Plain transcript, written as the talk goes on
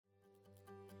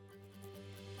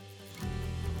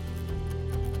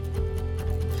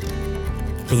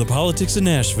From the politics of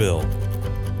Nashville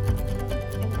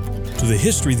to the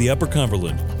history of the Upper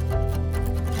Cumberland,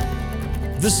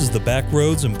 this is the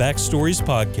Backroads and Backstories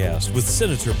podcast with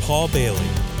Senator Paul Bailey.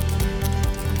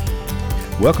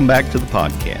 Welcome back to the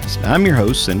podcast. I'm your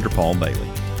host, Senator Paul Bailey.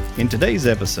 In today's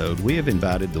episode, we have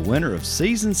invited the winner of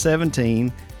Season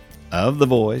 17 of The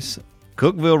Voice,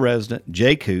 Cookeville resident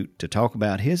Jake Hoot, to talk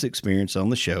about his experience on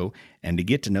the show and to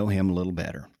get to know him a little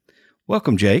better.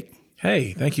 Welcome, Jake.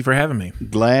 Hey, thank you for having me.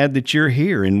 Glad that you're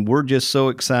here, and we're just so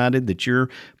excited that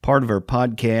you're part of our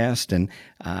podcast. And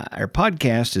our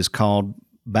podcast is called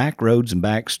Backroads and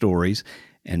Backstories,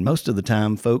 and most of the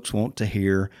time folks want to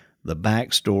hear the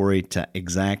backstory to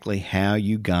exactly how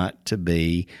you got to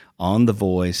be on The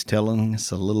Voice, telling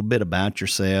us a little bit about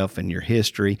yourself and your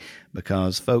history,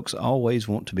 because folks always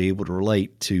want to be able to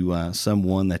relate to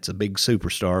someone that's a big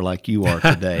superstar like you are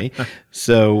today.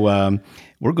 So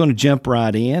we're going to jump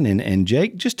right in. And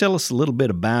Jake, just tell us a little bit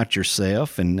about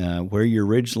yourself and where you're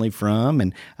originally from.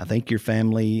 And I think your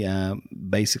family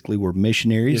basically were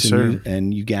missionaries. Yes, sir.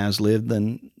 And you guys lived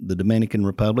in the Dominican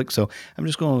Republic. So I'm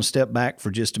just going to step back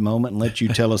for just a moment and let you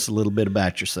tell us a little bit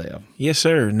about yourself. Yes,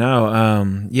 sir.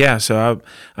 No, so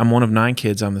I'm one of 9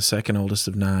 kids. I'm the second oldest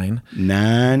of 9.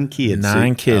 9 kids.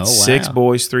 9 kids, Oh, wow. 6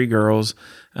 boys, 3 girls.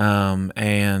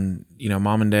 And, you know,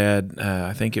 mom and dad,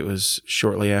 I think it was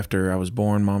shortly after I was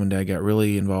born, mom and dad got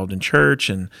really involved in church,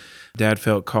 and dad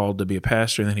felt called to be a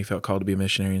pastor, and then he felt called to be a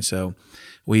missionary. And so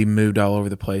we moved all over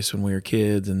the place when we were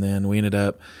kids. And then we ended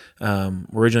up,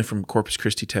 originally from Corpus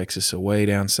Christi, Texas, so way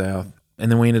down south. And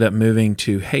then we ended up moving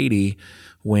to Haiti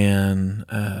when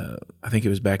I think it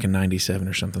was back in 97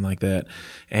 or something like that,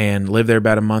 and lived there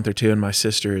about a month or two. And my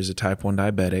sister is a type 1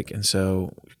 diabetic, and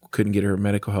so couldn't get her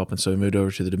medical help. And so we moved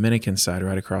over to the Dominican side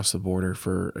right across the border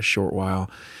for a short while.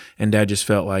 And dad just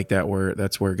felt like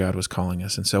that's where God was calling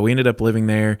us. And so we ended up living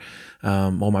there.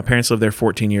 My parents lived there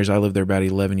 14 years. I lived there about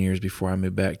 11 years before I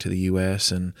moved back to the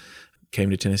U.S. and came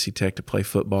to Tennessee Tech to play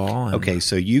football. Okay,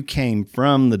 so you came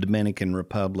from the Dominican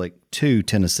Republic to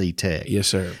Tennessee Tech. Yes,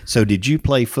 sir. So did you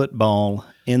play football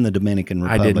in the Dominican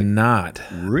Republic? I did not.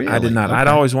 Really? I did not. Okay. I'd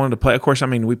always wanted to play. Of course, I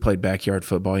mean, we played backyard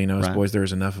football. You know, as Right. boys, there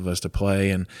was enough of us to play,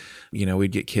 and you know,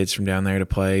 we'd get kids from down there to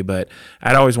play. But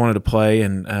I'd always wanted to play,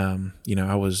 and you know,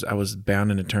 I was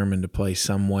bound and determined to play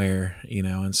somewhere. You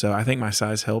know, and so I think my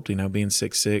size helped. You know, being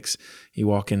 6'6", you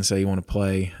walk in and say you want to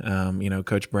play. You know,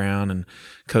 Coach Brown and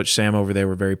Coach Sam over there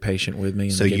were very patient with me.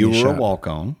 And So gave you me were a shot.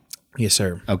 walk-on. Yes,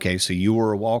 sir. Okay, so you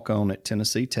were a walk-on at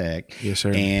Tennessee Tech. Yes,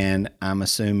 sir. And I'm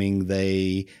assuming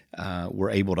they were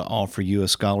able to offer you a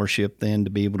scholarship then to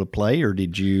be able to play, or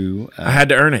did you? I had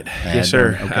to earn it. Yes,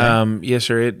 sir. Okay. Yes,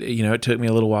 sir. It took me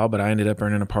a little while, but I ended up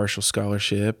earning a partial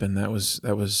scholarship, and that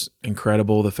was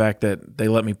incredible. The fact that they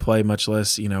let me play, much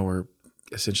less, you know, were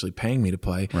essentially paying me to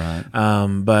play. Right.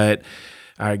 But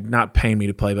not paying me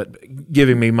to play, but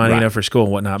giving me money, Right. you know, for school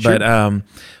and whatnot. Sure.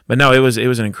 But no, it was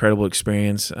an incredible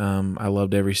experience. I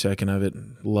loved every second of it.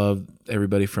 Loved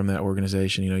everybody from that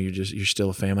organization. You know, you're still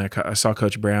a family. I saw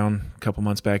Coach Brown a couple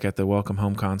months back at the Welcome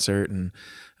Home concert, and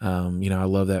you know, I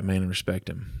love that man and respect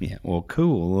him. Yeah, well,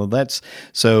 cool. Well,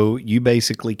 so you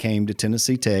basically came to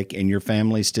Tennessee Tech, and your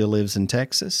family still lives in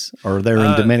Texas, or they're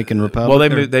in Dominican Republic?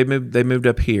 Well, or? they moved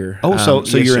up here. Oh, so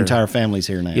Yes, your sir. entire family's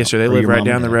here now? Yes, sir. They Or live your right mom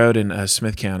down and the dad? road in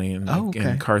Smith County in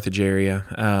okay. Carthage area.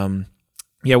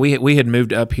 Yeah, we had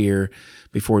moved up here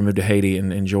before we moved to Haiti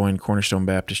and joined Cornerstone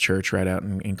Baptist Church right out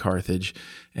in Carthage,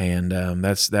 and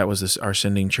that was our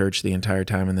sending church the entire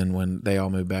time. And then when they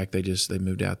all moved back, they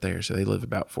moved out there, so they live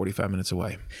about 45 minutes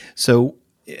away. So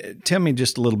tell me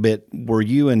just a little bit, were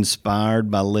you inspired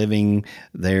by living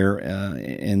there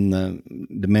in the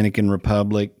Dominican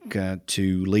Republic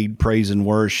to lead praise and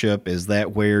worship? Is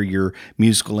that where your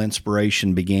musical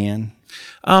inspiration began?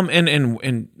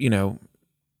 And you know,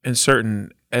 in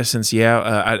certain essence,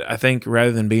 yeah. I think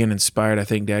rather than being inspired, I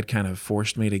think Dad kind of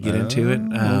forced me to get into it.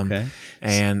 Okay.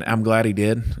 And I'm glad he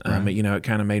did. Right. You know, it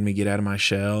kind of made me get out of my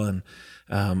shell, and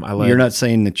You're not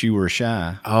saying that you were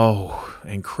shy. Oh,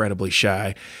 incredibly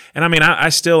shy. And I mean, I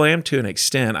still am to an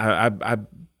extent. I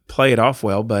play it off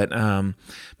well, but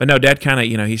no, Dad kind of,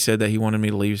 you know, he said that he wanted me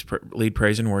to lead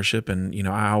praise and worship, and you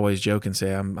know, I always joke and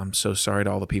say I'm so sorry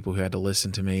to all the people who had to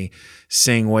listen to me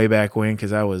sing way back when,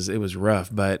 because it was rough.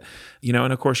 But you know,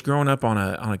 and of course, growing up on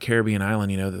a Caribbean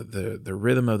island, you know, the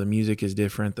rhythm of the music is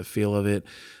different, the feel of it,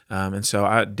 and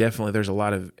so there's a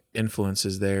lot of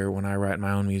influences there when I write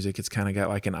my own music. It's kind of got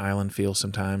like an island feel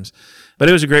sometimes, but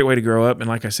it was a great way to grow up. And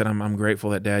like I said, I'm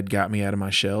grateful that Dad got me out of my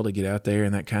shell to get out there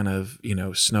in that kind of, you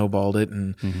know, snow snowballed it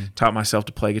and taught myself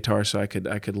to play guitar so I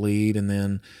could lead. And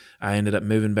then I ended up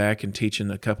moving back and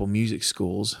teaching a couple music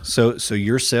schools. So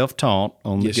you're self-taught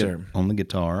on the Yes, sir. on the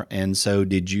guitar, and so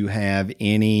did you have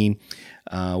any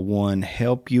one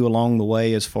help you along the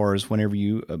way as far as whenever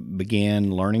you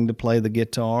began learning to play the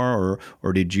guitar,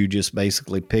 or did you just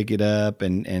basically pick it up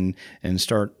and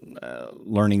start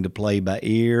learning to play by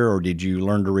ear, or did you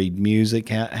learn to read music?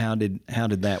 How did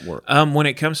that work? When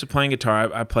it comes to playing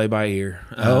guitar, I play by ear.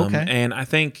 Okay. And I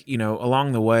think,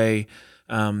 along the way,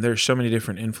 there's so many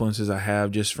different influences I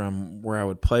have just from where I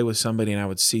would play with somebody and I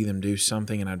would see them do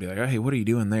something and I'd be like, oh, hey, what are you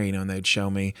doing there? And they'd show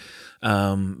me.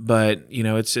 But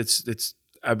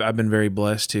I've been very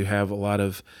blessed to have a lot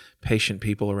of patient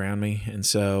people around me. And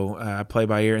so I play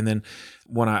by ear. And then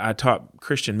when I taught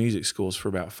Christian music schools for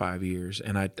about 5 years,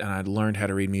 and I learned how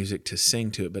to read music to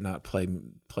sing to it, but not play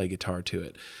guitar to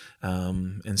it.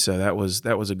 And so that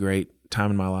was a great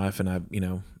time in my life.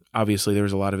 And obviously there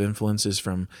was a lot of influences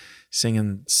from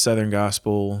singing Southern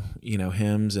gospel,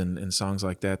 hymns and songs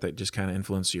like that just kind of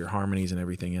influence your harmonies and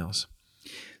everything else.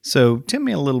 So tell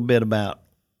me a little bit about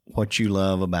what you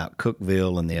love about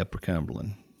Cookeville and the Upper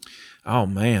Cumberland. Oh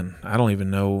man, I don't even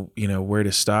know, where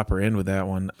to stop or end with that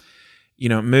one.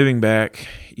 Moving back,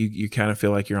 you kind of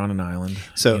feel like you're on an island.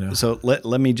 So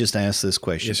let me just ask this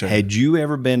question. Yes, sir. Had you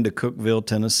ever been to Cookeville,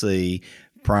 Tennessee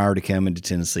prior to coming to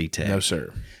Tennessee Tech? No,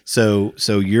 sir. So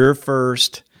your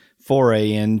first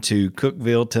foray into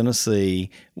Cookeville, Tennessee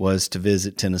was to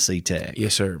visit Tennessee Tech.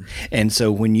 Yes, sir. And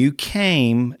so when you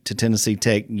came to Tennessee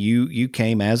Tech, you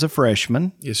came as a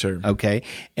freshman. Yes, sir. Okay.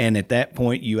 And at that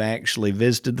point, you actually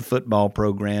visited the football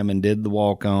program and did the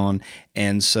walk-on.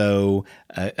 And so,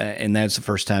 and that's the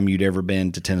first time you'd ever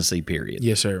been to Tennessee, period.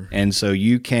 Yes, sir. And so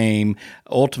you came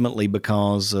ultimately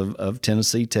because of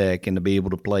Tennessee Tech and to be able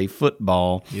to play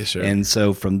football. Yes, sir. And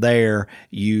so from there,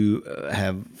 you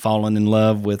have fallen in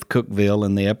love with Cookeville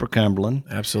and the Upper Cumberland.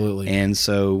 Absolutely. And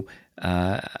so,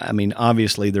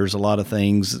 obviously there's a lot of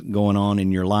things going on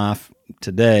in your life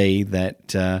today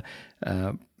that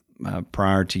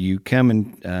prior to you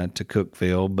coming to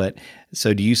Cookeville. But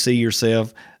so do you see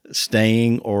yourself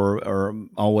staying or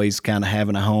always kind of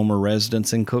having a home or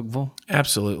residence in Cookeville?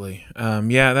 Absolutely.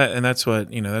 That's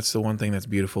what, that's the one thing that's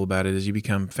beautiful about it is you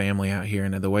become family out here,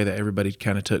 and the way that everybody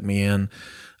kind of took me in,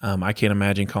 I can't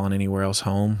imagine calling anywhere else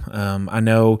home. I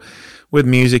know with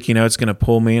music, it's going to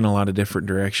pull me in a lot of different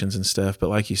directions and stuff, but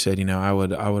like you said, I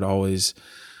would always,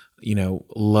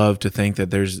 love to think that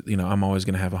there's, I'm always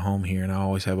going to have a home here, and I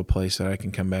always have a place that I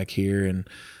can come back here and,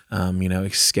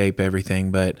 escape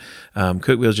everything. But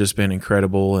Cookeville's just been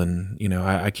incredible, and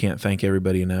I can't thank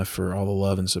everybody enough for all the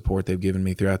love and support they've given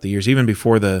me throughout the years, even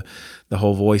before the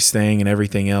whole voice thing and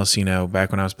everything else.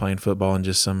 Back when I was playing football and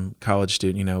just some college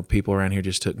student, people around here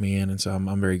just took me in, and so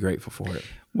I'm very grateful for it.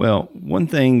 Well, one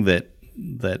thing that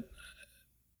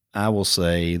I will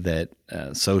say that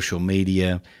social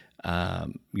media,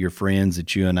 your friends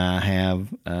that you and I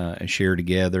have share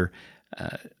together,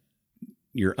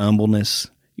 your humbleness,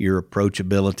 your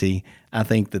approachability, I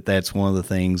think that's one of the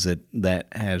things that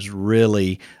has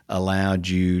really allowed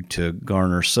you to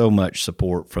garner so much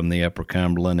support from the Upper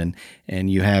Cumberland, and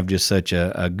you have just such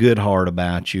a good heart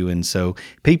about you, and so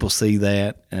people see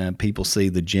that, people see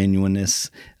the genuineness,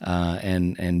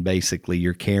 and basically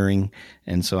your caring,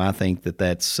 and so I think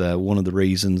that's one of the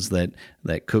reasons that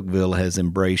Cookeville has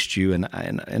embraced you,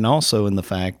 and also in the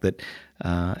fact that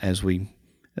as we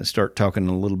start talking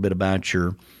a little bit about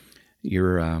your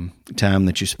time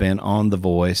that you spent on The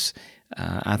Voice,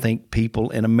 I think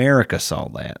people in America saw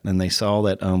that, and they saw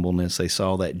that humbleness, they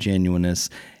saw that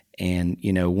genuineness, and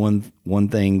one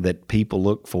thing that people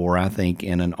look for, I think,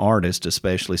 in an artist,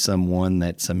 especially someone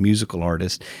that's a musical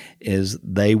artist, is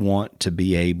they want to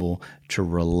be able to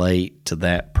relate to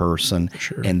that person,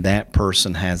 Sure. and that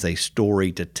person has a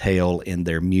story to tell in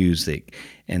their music,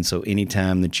 and so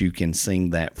anytime that you can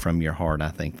sing that from your heart, I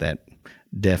think that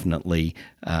definitely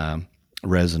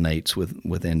resonates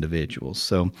with individuals.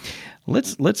 So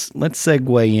let's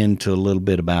segue into a little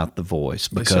bit about The Voice,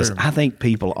 because Yes, sir. I think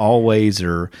people always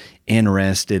are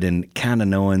interested in kind of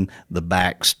knowing the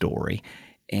backstory,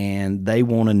 and they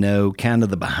want to know kind of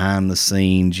the behind the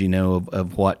scenes,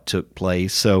 of what took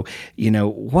place. So,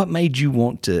 what made you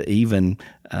want to even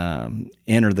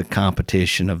enter the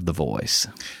competition of The Voice?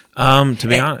 To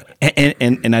be honest,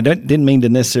 And I didn't mean to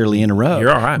necessarily interrupt.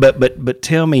 You're all right. But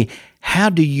tell me,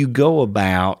 how do you go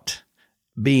about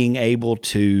being able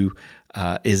to?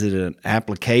 Is it an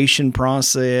application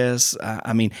process?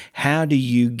 How do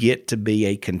you get to be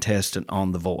a contestant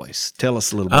on The Voice? Tell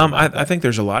us a little bit. I think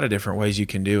there's a lot of different ways you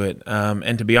can do it.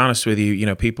 And to be honest with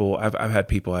you, people, I've had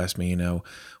people ask me,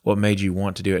 what made you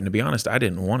want to do it? And to be honest, I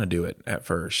didn't want to do it at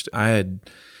first. I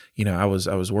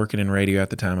was working in radio at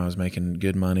the time. I was making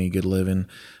good money, good living.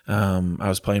 I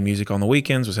was playing music on the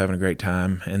weekends, was having a great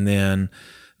time. And then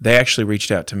they actually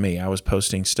reached out to me. I was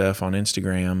posting stuff on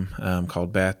Instagram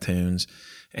called Bath Tunes,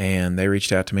 and they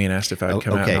reached out to me and asked if I'd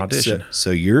come out and audition. So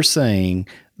you're saying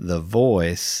The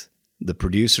Voice, the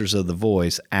producers of The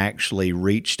Voice, actually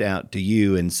reached out to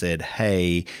you and said,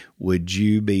 "Hey, would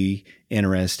you be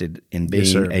interested in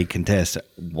being a contestant?"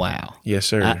 Wow. Yes,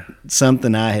 sir.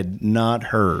 Something I had not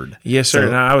heard. Yes, sir.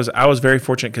 And I was very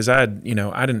fortunate because I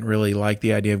didn't really like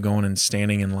the idea of going and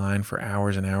standing in line for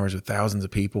hours and hours with thousands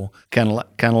of people. Kind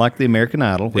of like the American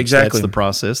Idol, which exactly. That's the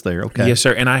process there. Okay. Yes,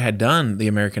 sir. And I had done the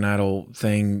American Idol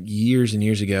thing years and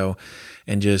years ago,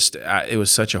 and just it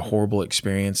was such a horrible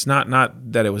experience. Not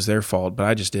that it was their fault, but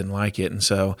I just didn't like it. And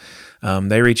so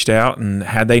they reached out, and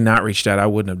had they not reached out, I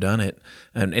wouldn't have done it.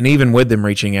 And even with them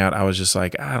reaching out, I was just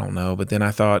like, I don't know. But then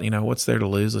I thought, what's there to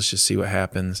lose? Let's just see what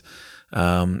happens.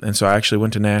 And so I actually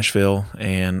went to Nashville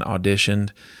and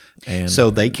auditioned. And so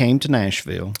they came to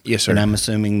Nashville. Yes, sir. And I'm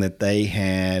assuming that they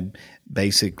had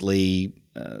basically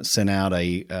sent out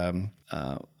a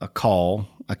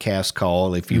cast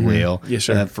call, if you will, yes,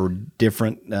 sir. For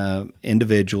different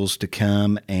individuals to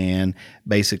come and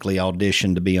basically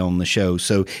audition to be on the show.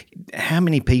 So how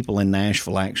many people in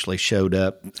Nashville actually showed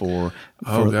up for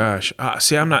Oh, gosh.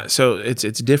 See, I'm not – so it's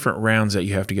different rounds that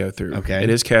you have to go through. Okay. It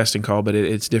is casting call, but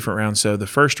it's different rounds. So the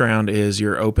first round is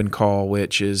your open call,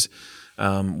 which is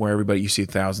where everybody – you see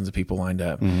thousands of people lined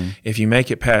up. Mm-hmm. If you make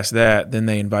it past that, then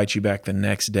they invite you back the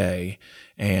next day,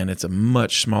 and it's a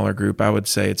much smaller group. I would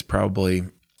say it's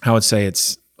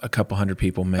a couple hundred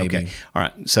people maybe. Okay. All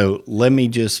right. So let me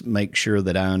just make sure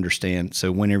that I understand.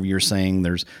 So whenever you're saying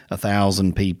there's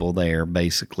 1,000 people there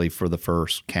basically for the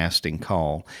first casting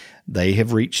call, they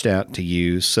have reached out to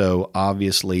you. So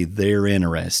obviously they're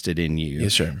interested in you.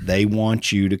 Yes, sir. They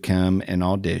want you to come and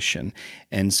audition.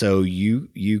 And so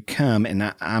you come,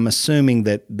 and I'm assuming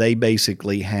that they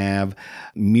basically have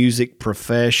music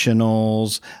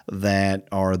professionals that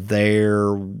are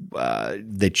there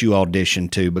that you audition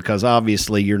to, because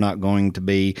obviously you're not going to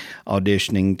be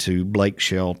auditioning to Blake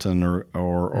Shelton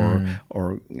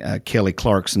or Kelly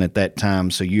Clarkson at that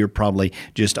time. So you're probably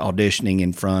just auditioning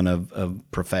in front of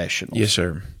professionals. Yes,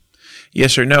 sir.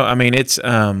 Yes, sir. No, I mean, it's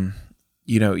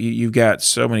you've got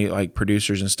so many like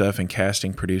producers and stuff and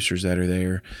casting producers that are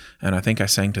there, and I think I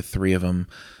sang to 3 of them.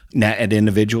 Now, at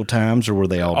individual times, or were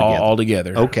they all together? All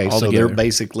together. Okay, all so together. they're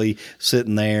basically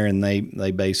sitting there, and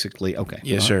they basically okay.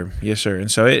 Yes, sir. Yes, sir.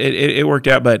 And so it worked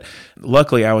out, but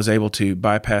luckily I was able to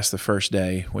bypass the first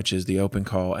day, which is the open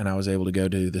call, and I was able to go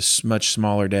to this much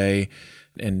smaller day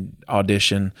and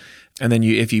audition. And then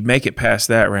if you make it past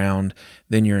that round,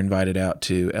 then you're invited out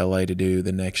to LA to do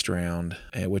the next round,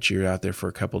 which you're out there for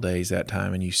a couple days that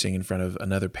time, and you sing in front of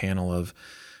another panel of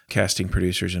casting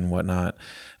producers and whatnot.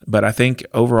 But I think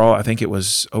overall, it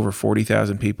was over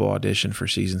 40,000 people auditioned for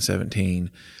season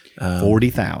 17.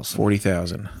 40,000.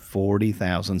 40,000.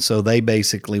 40,000. So they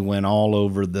basically went all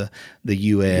over the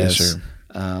U.S. Yes,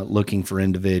 sir. Looking for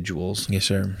individuals. Yes,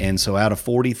 sir. And so out of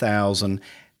 40,000,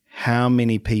 how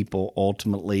many people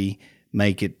ultimately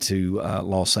make it to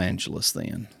Los Angeles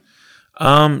then?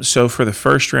 So for the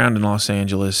first round in Los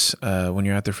Angeles, when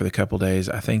you're out there for the couple days,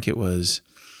 I think it was,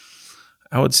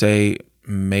 I would say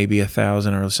maybe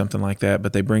 1,000 or something like that,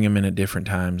 but they bring them in at different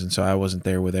times. And so I wasn't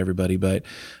there with everybody, but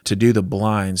to do the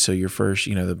blind, so your first,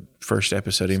 the first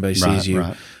episode anybody sees you,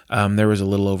 right. There was a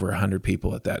little over 100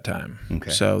 people at that time. Okay.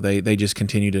 So they just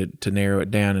continue to narrow it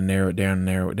down and narrow it down and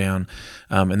narrow it down.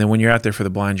 And then when you're out there for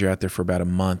the blind, you're out there for about a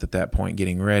month at that point,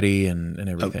 getting ready and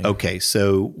everything. Okay.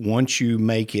 So once you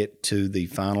make it to the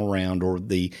final round, or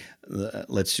the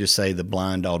let's just say the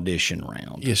blind audition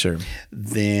round. Yes, sir.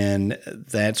 Then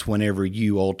that's whenever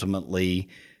you ultimately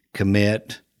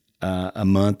commit a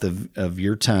month of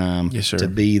your time, yes, sir, to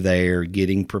be there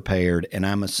getting prepared. And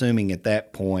I'm assuming at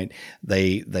that point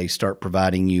they start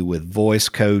providing you with voice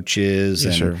coaches,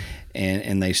 yes, and, sir,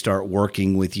 and they start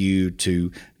working with you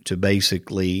to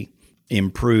basically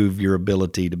improve your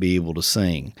ability to be able to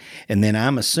sing. And then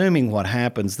I'm assuming what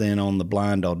happens then on the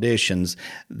blind auditions,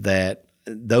 that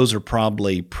those are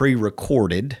probably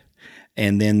pre-recorded,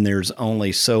 and then there's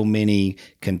only so many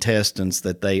contestants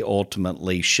that they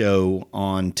ultimately show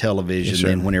on television, yes,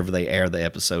 then whenever they air the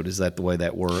episode. Is that the way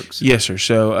that works? Yes, sir.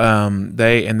 So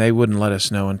they wouldn't let us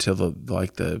know until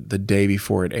the day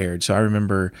before it aired. So I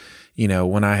remember,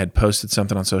 when I had posted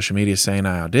something on social media saying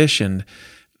I auditioned,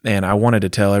 And I wanted to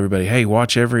tell everybody, hey,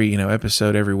 watch every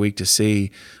episode every week to see,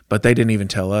 but they didn't even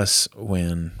tell us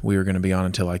when we were going to be on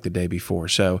until like the day before.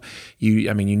 So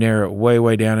you narrow it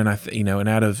way down,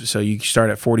 and so you start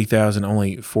at 40,000,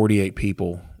 only 48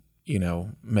 people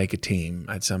make a team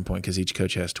at some point because each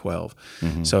coach has 12.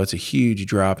 Mm-hmm. So it's a huge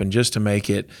drop, and just to make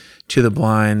it to the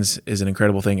blinds is an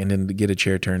incredible thing, and then to get a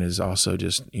chair turn is also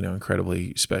just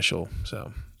incredibly special.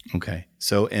 So okay,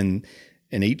 so and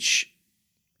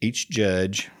each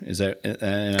judge is that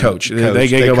coach. They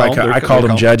go by. I called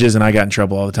them judges, and I got in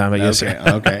trouble all the time. But yes, sir.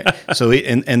 Okay. So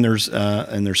and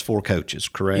there's 4 coaches,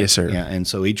 correct? Yes, sir. Yeah, and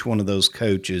so each one of those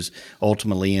coaches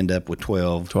ultimately end up with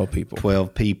 12 people.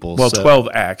 12 people. Well, 12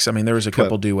 acts. I mean, there was a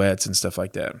couple duets and stuff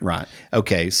like that. Right.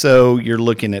 Okay. So you're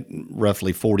looking at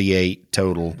roughly 48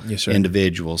 total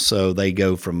individuals. So they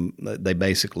go from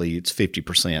basically it's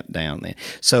 50% down there.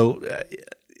 So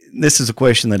this is a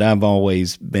question that I've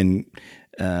always been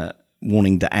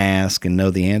wanting to ask and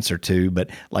know the answer to, but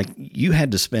like you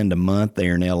had to spend a month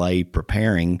there in LA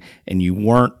preparing, and you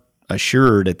weren't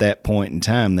assured at that point in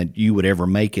time that you would ever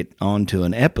make it onto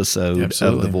an episode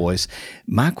Absolutely. of The Voice.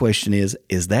 My question is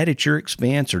that at your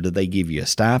expense, or did they give you a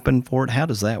stipend for it? How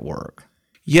does that work?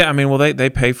 Yeah, I mean, well, they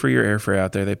pay for your airfare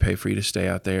out there. They pay for you to stay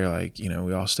out there. Like,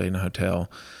 we all stayed in a hotel.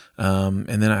 And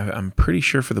then I'm pretty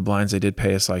sure for the blinds, they did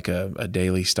pay us like a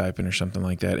daily stipend or something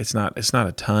like that. It's not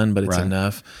a ton, but it's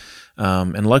enough.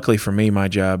 And luckily for me, my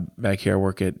job back here, I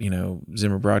work at,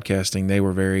 Zimmer Broadcasting. They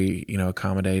were very,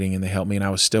 accommodating, and they helped me, and I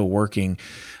was still working.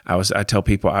 I tell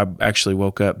people I actually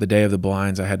woke up the day of the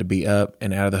blinds. I had to be up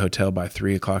and out of the hotel by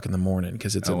 3:00 in the morning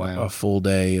because it's a full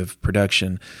day of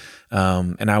production.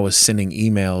 And I was sending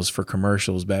emails for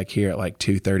commercials back here at like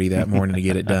 2:30 that morning to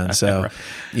get it done. So,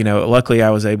 luckily I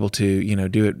was able to,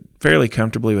 do it fairly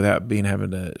comfortably without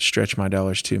having to stretch my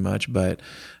dollars too much. But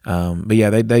yeah,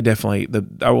 they definitely,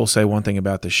 I will say one thing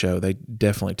about the show, they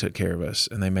definitely took care of us,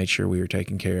 and they made sure we were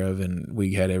taken care of and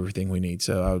we had everything we need.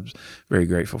 So I was very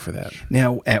grateful for that.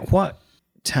 Now, at what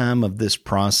time of this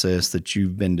process that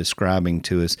you've been describing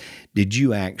to us did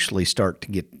you actually start to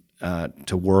get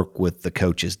to work with the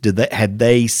coaches? Had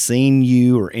they seen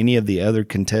you or any of the other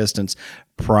contestants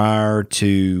prior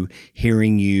to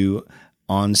hearing you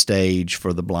on stage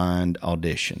for the blind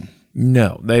audition?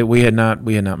 No, we had not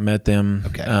met them.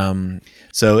 Okay.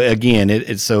 So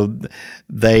again, so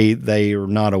they are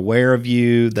not aware of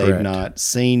you. They've Correct. Not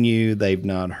seen you. They've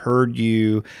not heard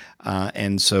you.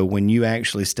 And so when you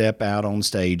actually step out on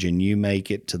stage and you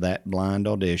make it to that blind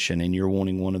audition and you're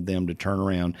wanting one of them to turn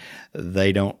around,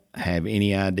 they don't have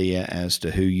any idea as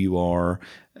to who you are.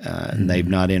 And they've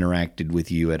not interacted with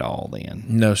you at all then?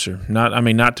 No, sir.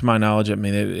 Not to my knowledge. I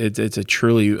mean, it's a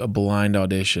truly a blind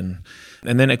audition.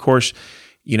 And then, of course,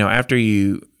 after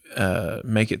you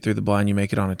make it through the blind, you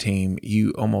make it on a team,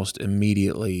 you almost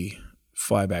immediately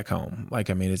fly back home. Like,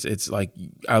 I mean, it's like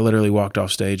I literally walked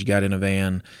off stage, got in a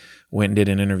van, went and did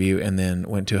an interview, and then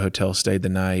went to a hotel, stayed the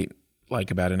night, like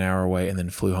about an hour away, and then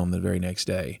flew home the very next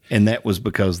day. And that was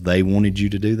because they wanted you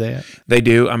to do that? They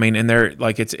do. I mean, and they're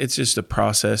like, it's just a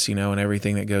process, and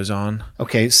everything that goes on.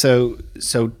 Okay. So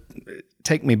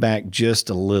take me back just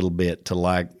a little bit to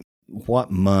like,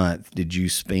 what month did you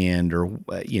spend, or,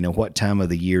 what time of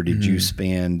the year did you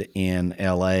spend in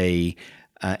LA?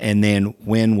 And then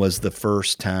when was the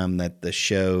first time that the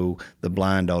show, the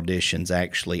blind auditions,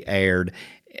 actually aired?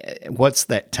 What's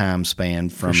that time span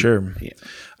from? For sure. Yeah.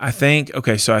 I think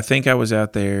I was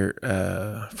out there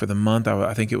for the month.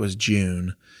 I think it was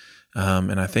June.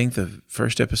 And I think the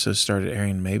first episode started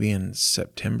airing maybe in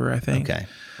September, I think. Okay.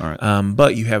 All right.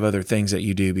 But you have other things that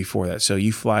you do before that. So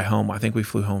you fly home. I think we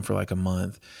flew home for like a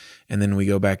month, and then we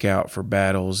go back out for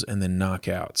battles and then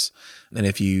knockouts. And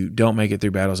if you don't make it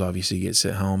through battles, obviously you get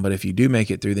sent home. But if you do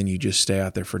make it through, then you just stay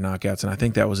out there for knockouts. And I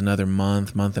think that was another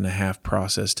month and a half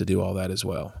process to do all that as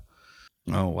well.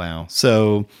 Oh, wow.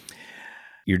 So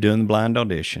you're doing the blind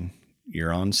audition.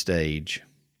 You're on stage.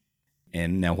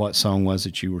 And now what song was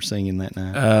it you were singing that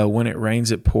night? When It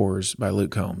Rains, It Pours by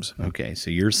Luke Combs. Okay, so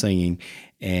you're singing,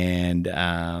 and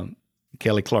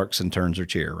Kelly Clarkson turns her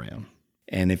chair around.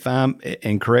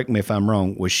 And correct me if I'm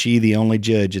wrong, was she the only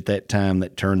judge at that time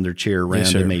that turned their chair around?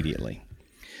 Yes, sir. Immediately?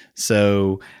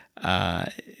 So,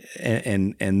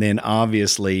 and then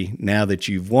obviously now that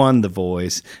you've won The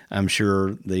Voice, I'm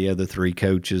sure the other 3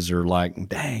 coaches are like,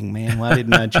 dang, man, why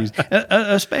didn't I choose?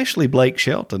 Especially Blake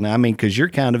Shelton. I mean, because you're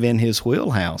kind of in his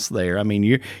wheelhouse there. I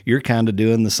mean, you're kind of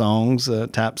doing the songs,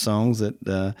 type songs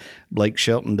that Blake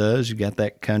Shelton does. You got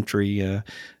that country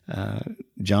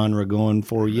genre going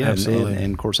for you. Absolutely.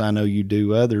 And of course, I know you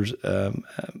do others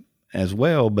as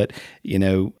well. But,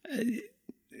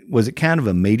 was it kind of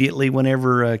immediately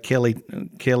whenever Kelly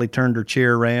turned her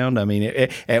chair around? I mean,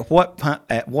 at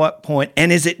what point,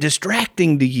 and is it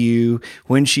distracting to you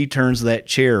when she turns that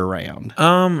chair around?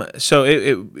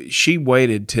 So she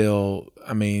waited till,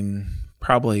 I mean,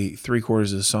 probably 3/4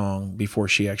 of the song before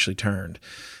she actually turned.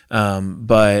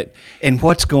 And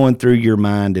what's going through your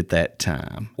mind at that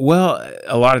time? Well,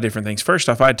 a lot of different things. First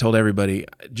off, I told everybody,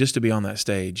 just to be on that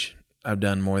stage, I've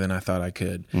done more than I thought I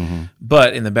could. Mm-hmm.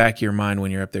 But in the back of your mind,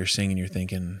 when you're up there singing, you're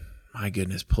thinking, my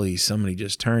goodness, please, somebody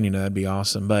just turn, that'd be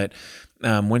awesome. But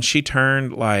when she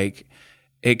turned, like,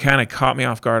 it kind of caught me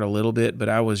off guard a little bit, but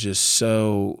I was just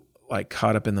so like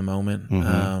caught up in the moment,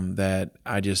 mm-hmm. That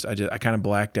I kind of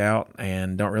blacked out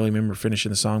and don't really remember finishing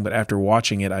the song. But after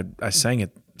watching it, I sang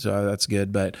it, so that's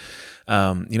good. But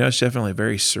it's definitely a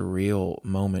very surreal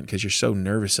moment because you're so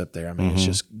nervous up there. I mean, mm-hmm. It's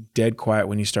just dead quiet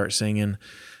when you start singing.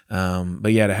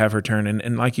 But yeah, to have her turn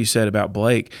and like you said about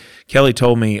Blake, Kelly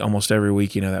told me almost every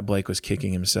week, that Blake was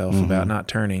kicking himself mm-hmm. about not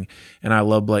turning, and I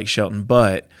love Blake Shelton,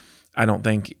 but I don't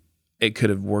think it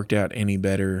could have worked out any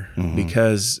better mm-hmm.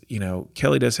 because,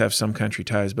 Kelly does have some country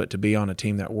ties, but to be on a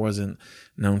team that wasn't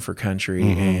known for country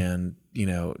mm-hmm. and,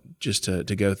 just to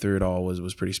go through it all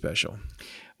was pretty special.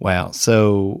 Wow.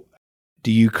 So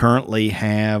do you currently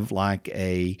have like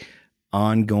a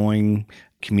ongoing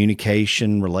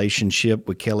communication relationship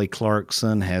with Kelly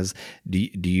Clarkson?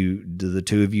 Do the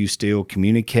two of you still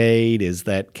communicate? Is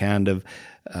that kind of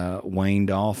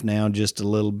waned off now just a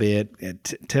little bit?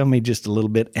 Tell me just a little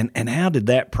bit. And how did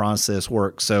that process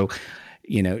work? So,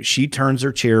 she turns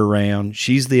her chair around.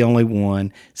 She's the only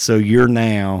one. So you're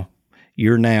now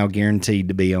guaranteed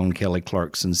to be on Kelly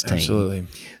Clarkson's team. Absolutely.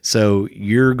 So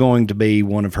you're going to be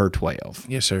one of her 12.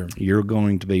 Yes, sir. You're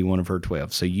going to be one of her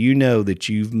 12. So you know that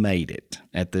you've made it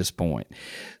at this point.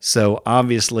 So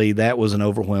obviously that was an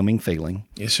overwhelming feeling.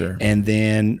 Yes, sir. And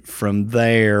then from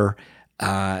there,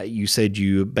 you said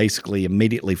you basically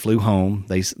immediately flew home.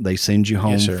 They send you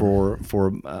home yes, for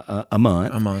a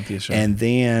month. A month, yes, sir. And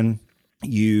then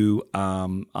you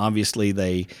obviously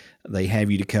they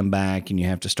have you to come back and you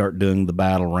have to start doing the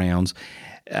battle rounds.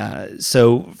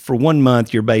 So for 1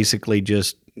 month, you're basically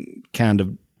just kind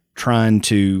of trying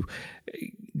to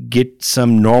get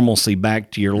some normalcy back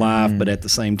to your life, but at the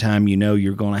same time,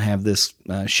 you're going to have this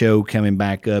show coming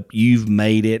back up. You've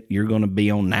made it. You're going to be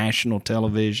on national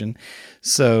television.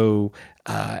 So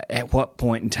at what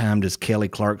point in time does Kelly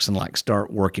Clarkson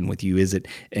start working with you? Is it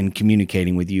and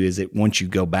communicating with you? Is it once you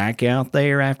go back out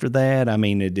there after that? I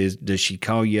mean, does she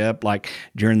call you up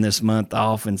during this month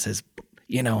off and says,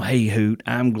 hey, Hoot,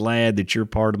 I'm glad that you're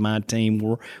part of my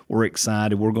team. We're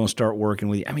excited. We're going to start working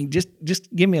with you. I mean, just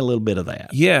give me a little bit of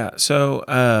that. Yeah. So,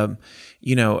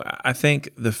 I think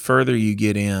the further you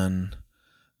get in,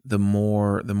 the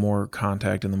more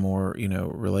contact and the more,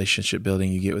 relationship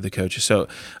building you get with the coaches. So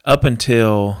up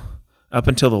until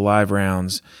the live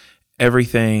rounds,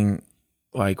 everything,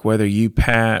 whether you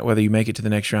make it to the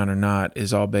next round or not,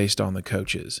 is all based on the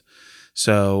coaches.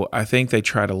 So I think they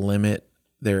try to limit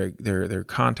their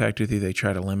contact with you. They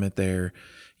try to limit their,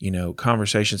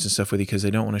 conversations and stuff with you because they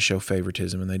don't want to show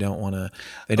favoritism and they don't want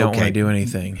to do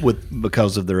anything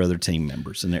because of their other team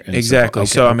members and exactly.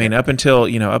 So I mean, up until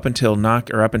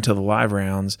the live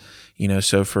rounds,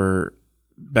 so for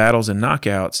battles and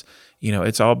knockouts,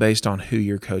 it's all based on who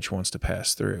your coach wants to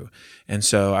pass through. And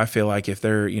so I feel like if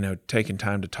they're, taking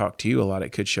time to talk to you a lot, it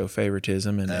could show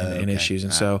favoritism and issues.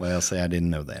 And so, I didn't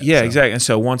know that. Yeah, so. Exactly. And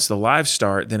so once the lives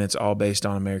start, then it's all based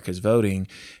on America's voting.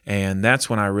 And that's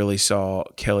when I really saw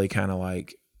Kelly kind of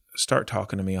start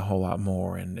talking to me a whole lot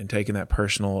more and taking that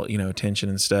personal, attention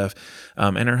and stuff.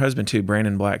 And her husband too,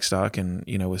 Brandon Blackstock, and,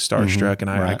 with Starstruck. Mm-hmm.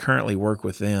 And I currently work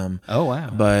with them. Oh,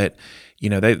 wow. But,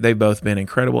 they've both been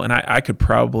incredible. And I could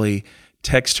probably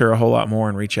text her a whole lot more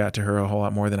and reach out to her a whole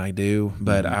lot more than I do,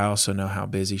 but I also know how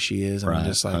busy she is. Right. I'm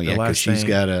just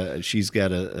she's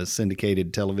got a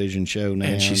syndicated television show now,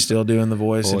 and she's still doing The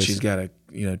Voice. And she's got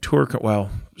a tour. Well,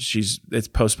 it's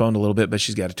postponed a little bit, but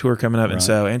she's got a tour coming up, right.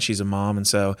 and she's a mom, and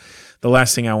so the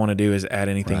last thing I want to do is add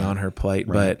anything on her plate.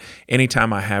 Right. But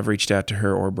anytime I have reached out to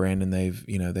her or Brandon,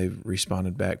 they've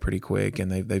responded back pretty quick,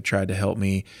 and they've tried to help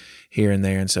me here and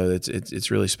there, and so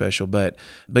it's really special. But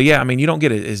yeah, I mean, you don't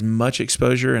get as much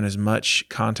exposure and as much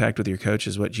contact with your coach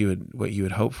as what you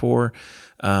would hope for.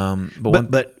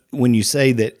 But when you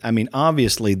say that, I mean,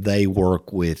 obviously they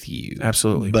work with you,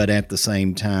 absolutely. But at the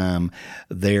same time,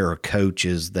 there are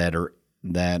coaches that are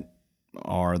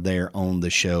there on the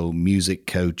show, music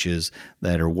coaches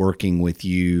that are working with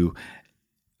you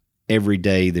every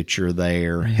day that you're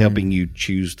there, mm-hmm. helping you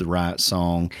choose the right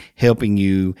song, helping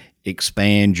you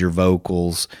expand your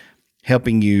vocals,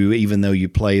 helping you, even though you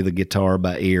play the guitar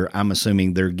by ear. I'm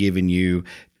assuming they're giving you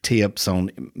tips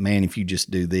on, man, if you just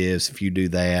do this, if you do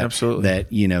that, Absolutely. that,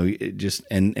 it just,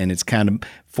 and it's kind of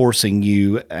forcing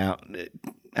you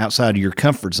outside of your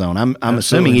comfort zone. I'm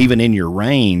assuming even in your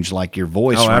range, like your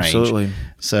voice range. Absolutely.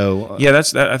 So yeah,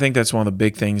 I think that's one of the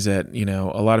big things that,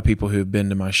 a lot of people who've been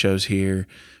to my shows here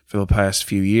for the past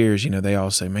few years, they all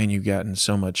say, man, you've gotten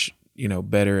so much,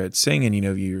 better at singing,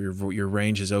 your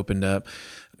range has opened up.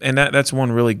 And that's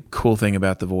one really cool thing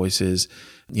about the voice is,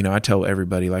 I tell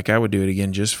everybody, like, I would do it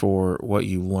again just for what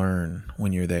you learn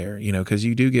when you're there, because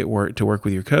you do get to work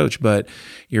with your coach, but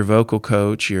your vocal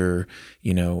coach, your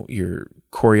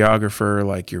choreographer,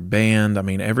 like your band, I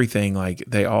mean, everything, like,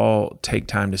 they all take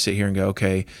time to sit here and go,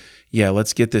 okay, yeah,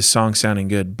 let's get this song sounding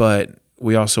good, but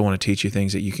we also want to teach you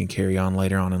things that you can carry on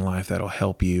later on in life that'll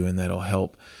help you and that'll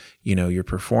help, your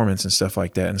performance and stuff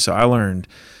like that. And so I learned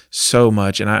so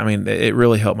much, and I mean, it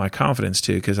really helped my confidence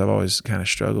too, because I've always kind of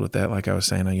struggled with that. Like I was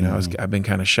saying, I've been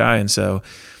kind of shy, and so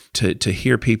to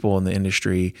hear people in the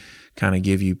industry kind of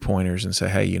give you pointers and say,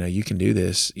 hey, you can do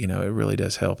this, it really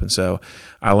does help. And so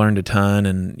I learned a ton,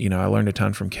 and I learned a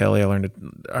ton from Kelly.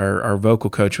 Our vocal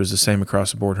coach was the same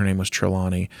across the board. Her name was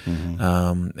Trelawney,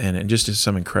 and just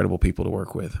some incredible people to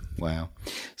work with. Wow.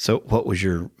 So what was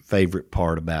your favorite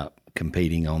part about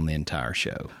competing on the entire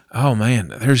show? Oh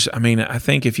man, I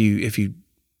think if you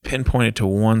pinpoint it to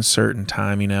one certain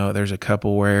time, there's a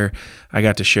couple where I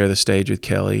got to share the stage with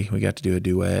Kelly. We got to do a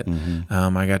duet.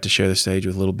 I got to share the stage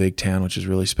with Little Big Town, which is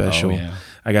really special.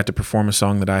 I got to perform a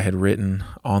song that I had written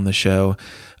on the show.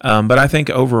 But I think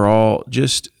overall,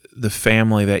 just the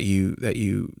family that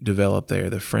you develop there,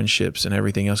 the friendships and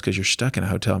everything else, because you're stuck in a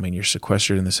hotel. I mean, you're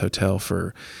sequestered in this hotel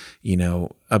for,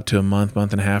 up to a month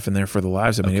and a half in there for the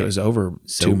lives. I mean, It was over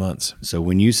 2 months. So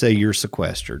when you say you're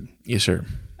sequestered, yes, sir.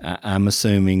 I'm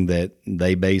assuming that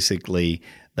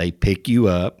they pick you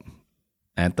up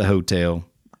at the hotel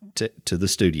to the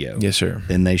studio. Yes, sir.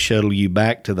 Then they shuttle you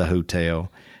back to the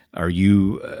hotel. Are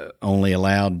you only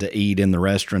allowed to eat in the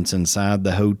restaurants inside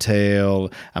the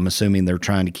hotel? I'm assuming they're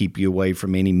trying to keep you away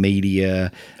from any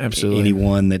media. Absolutely.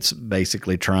 Anyone that's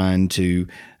basically trying to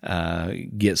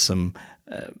get some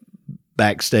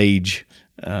backstage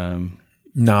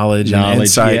knowledge and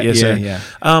insight. Yes, sir. Yeah.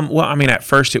 Well, I mean, at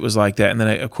first it was like that. And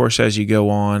then, of course, as you go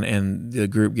on and the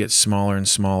group gets smaller and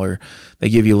smaller, they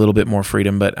give you a little bit more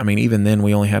freedom. But I mean, even then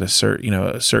we only had a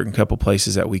certain couple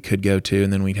places that we could go to,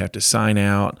 and then we'd have to sign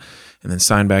out and then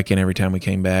sign back in every time we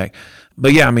came back.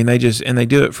 But yeah, I mean, they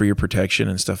do it for your protection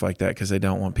and stuff like that, because they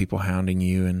don't want people hounding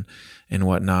you and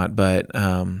whatnot. But,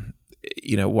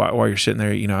 while you're sitting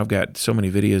there, I've got so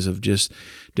many videos of just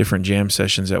different jam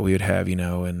sessions that we would have,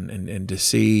 and to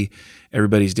see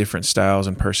everybody's different styles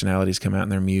and personalities come out in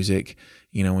their music,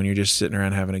 when you're just sitting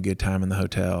around having a good time in the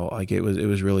hotel, like it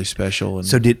was really special. And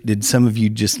so did some of you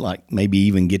just like maybe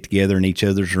even get together in each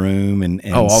other's room and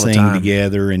sing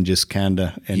together and just kind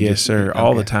of? Yes, sir. Okay.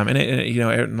 All the time.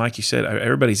 And like you said,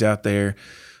 everybody's out there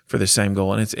for the same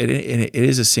goal, and it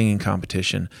is a singing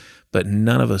competition. But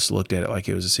none of us looked at it like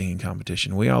it was a singing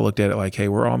competition. We all looked at it like, hey,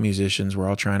 we're all musicians. We're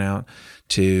all trying out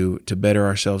to better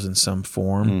ourselves in some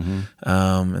form,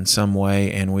 in some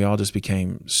way. And we all just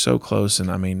became so close. And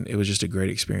I mean, it was just a great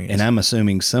experience. And I'm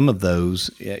assuming some of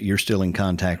those you're still in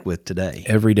contact with today.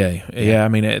 Every day. Yeah. I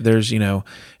mean, there's, and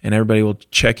everybody will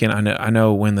check in. I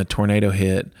know when the tornado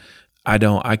hit,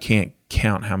 I can't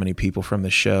count how many people from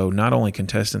the show, not only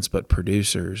contestants, but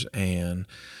producers and,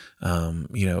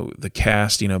 the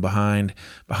cast, behind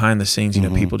the scenes,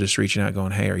 people just reaching out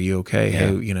going, hey, are you okay?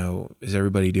 Yeah. Hey, is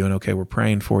everybody doing okay? We're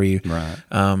praying for you. Right.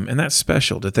 And that's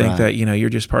special to think that, you're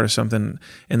just part of something.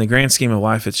 In the grand scheme of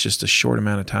life, it's just a short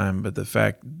amount of time, but the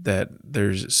fact that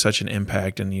there's such an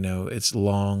impact and, it's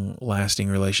long lasting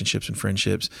relationships and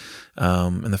friendships,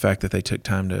 and the fact that they took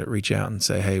time to reach out and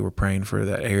say, hey, we're praying for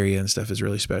that area and stuff is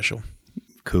really special.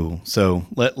 Cool. So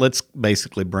let's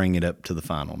basically bring it up to the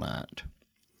final night.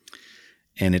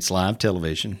 And it's live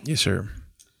television. Yes, sir.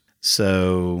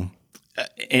 So,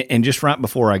 and just right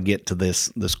before I get to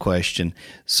this question,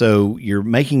 so you're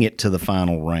making it to the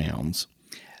final rounds.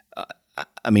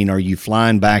 I mean, are you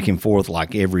flying back and forth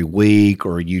like every week,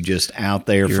 or are you just out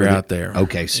there? You're out there.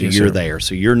 Okay, so yes, you're sir. There.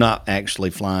 So you're not actually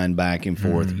flying back and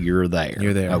forth. You're there.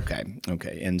 You're there.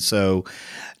 Okay. And so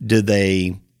do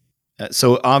they...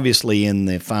 So obviously in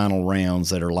the final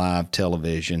rounds that are live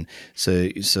television,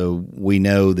 so we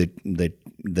know that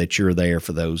that you're there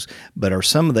for those. But are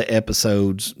some of the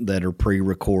episodes that are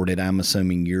pre-recorded? I'm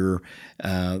assuming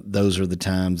those are the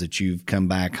times that you've come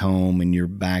back home and you're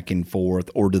back and forth,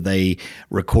 or do they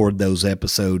record those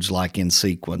episodes like in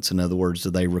sequence? In other words,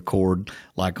 do they record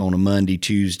like on a Monday,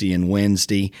 Tuesday, and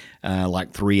Wednesday,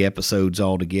 like 3 episodes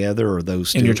all together, or those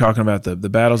still? And you're talking about the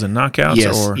battles and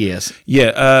knockouts? Yes.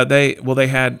 Yeah. They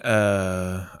had,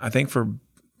 I think for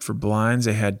blinds,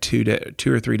 they had 2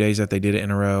 or 3 days that they did it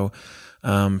in a row.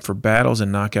 For battles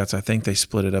and knockouts, I think they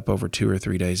split it up over 2 or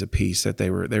 3 days a piece that they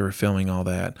were filming all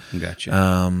that. Gotcha.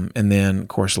 And then of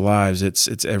course lives,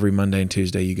 it's every Monday and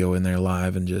Tuesday you go in there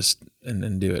live and just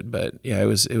and do it. But yeah, it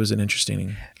was an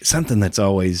interesting something that's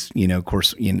always, of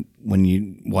course, when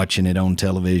you watching it on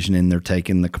television and they're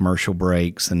taking the commercial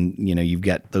breaks, and you've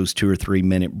got those 2 or 3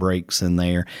 minute breaks in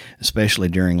there, especially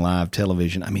during live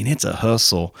television. I mean, it's a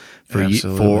hustle for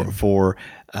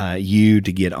you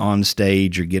to get on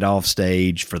stage or get off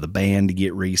stage, for the band to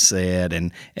get reset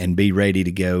and be ready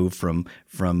to go from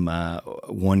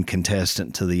one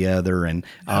contestant to the other, and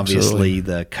obviously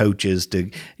the coaches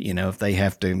to if they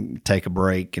have to take a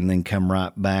break and then come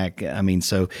right back. I mean,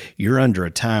 so you're under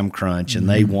a time crunch, and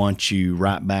they want you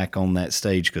right back on that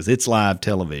stage because it's live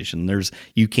television.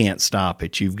 You can't stop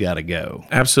it. You've got to go.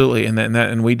 Absolutely,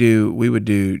 and we would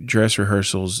do dress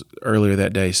rehearsals earlier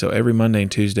that day. So every Monday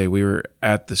and Tuesday we were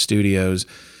at the studios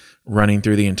running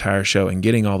through the entire show and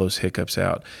getting all those hiccups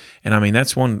out. And I mean,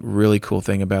 that's one really cool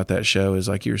thing about that show is,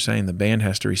 like you were saying, the band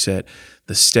has to reset.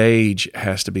 The stage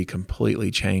has to be completely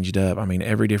changed up. I mean,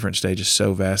 every different stage is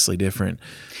so vastly different.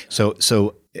 So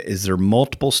is there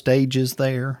multiple stages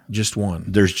there? Just one.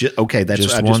 There's just, okay. That's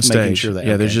just I'm one just stage. making sure that.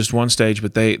 Yeah, okay. There's just one stage,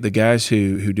 but the guys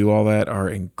who do all that are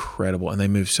incredible, and they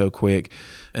move so quick.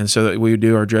 And so we would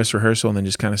do our dress rehearsal and then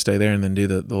just kind of stay there and then do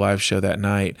the live show that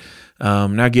night.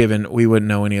 Now, given we wouldn't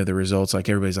know any of the results, like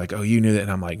everybody's like, "Oh, you knew that,"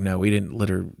 and I'm like, "No, we didn't.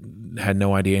 Literally had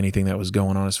no idea anything that was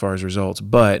going on as far as results."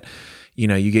 But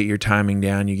you get your timing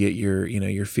down, you get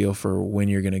your feel for when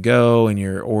you're going to go and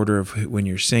your order of when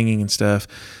you're singing and stuff.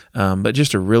 But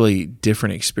just a really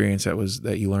different experience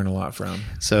that you learn a lot from.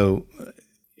 So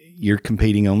you're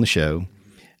competing on the show.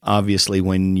 Obviously,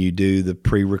 when you do the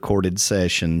pre-recorded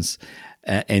sessions,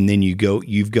 and then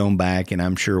you've gone back and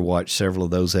I'm sure watched several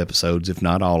of those episodes, if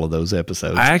not all of those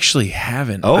episodes. I actually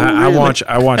haven't. Oh, really?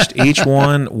 I watched each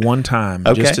one time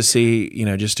Okay. just to see,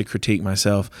 just to critique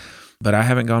myself. But I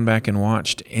haven't gone back and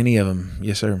watched any of them.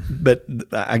 Yes, sir. But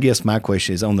I guess my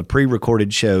question is on the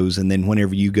pre-recorded shows, and then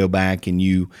whenever you go back and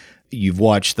you've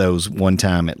watched those one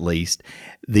time at least,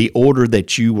 the order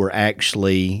that you were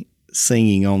actually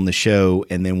singing on the show,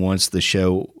 and then once the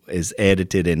show is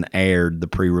edited and aired, the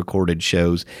pre-recorded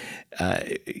shows,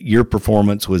 your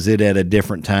performance, was it at a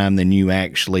different time than you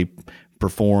actually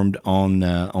performed on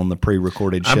the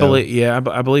pre-recorded show?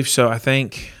 I believe so. I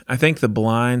think the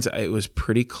blinds, it was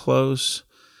pretty close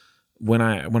when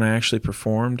I actually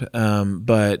performed.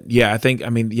 But yeah,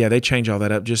 they change all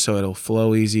that up just so it'll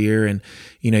flow easier. And,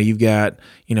 you've got,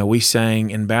 we sang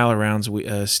in ballad rounds,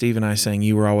 Steve and I sang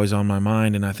 "You Were Always on My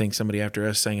Mind." And I think somebody after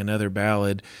us sang another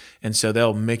ballad. And so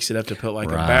they'll mix it up to put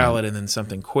like Right. a ballad and then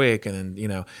something quick. And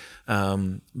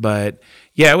then, but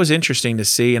yeah, it was interesting to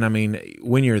see. And I mean,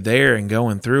 when you're there and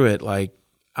going through it, like,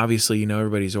 obviously,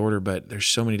 everybody's order, but there's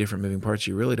so many different moving parts.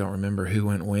 You really don't remember who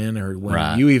went when or when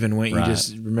Right. you even went. Right. You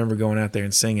just remember going out there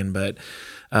and singing. But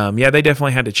they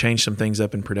definitely had to change some things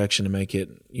up in production to make it,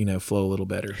 flow a little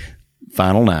better.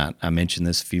 Final night. I mentioned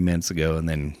this a few minutes ago and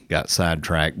then got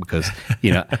sidetracked because,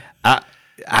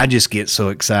 I just get so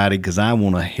excited because I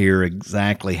want to hear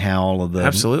exactly how all of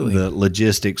the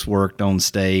logistics worked on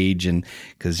stage, and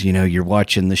because you're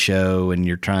watching the show and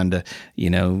you're trying to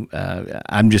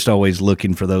I'm just always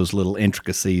looking for those little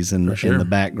intricacies in the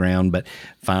background. But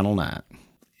final night,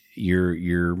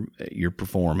 you're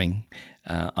performing,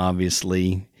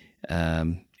 obviously.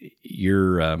 I'm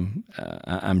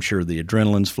sure the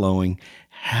adrenaline's flowing.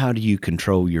 How do you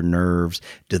control your nerves?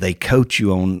 Do they coach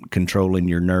you on controlling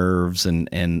your nerves and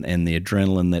the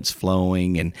adrenaline that's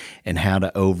flowing, and how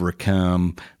to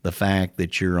overcome the fact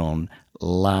that you're on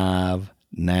live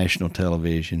national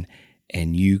television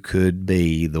and you could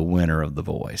be the winner of The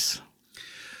Voice?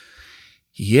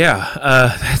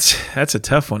 Yeah, that's a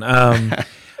tough one.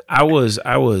 I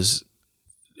was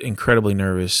incredibly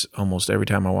nervous almost every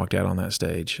time I walked out on that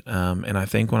stage. And I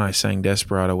think when I sang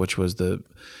Desperado, which was the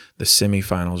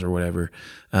semifinals or whatever,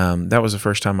 that was the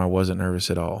first time I wasn't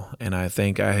nervous at all. And I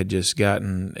think I had just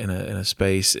gotten in a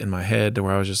space in my head to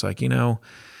where I was just like,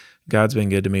 God's been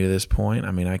good to me to this point.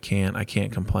 I mean, I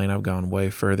can't complain. I've gone way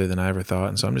further than I ever thought.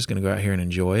 And so I'm just going to go out here and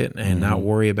enjoy it and not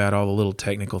worry about all the little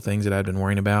technical things that I'd been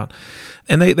worrying about.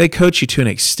 And they coach you to an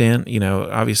extent,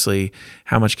 obviously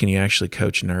how much can you actually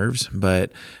coach nerves,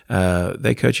 but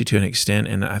they coach you to an extent.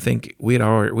 And I think we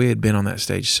had been on that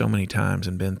stage so many times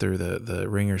and been through the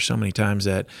ringer so many times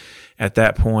that at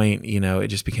that point, it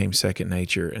just became second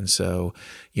nature. And so,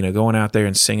 going out there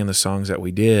and singing the songs that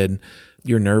we did,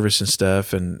 you're nervous and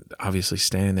stuff, and obviously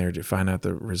standing there to find out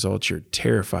the results, you're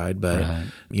terrified. But Right.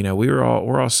 we were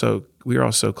all so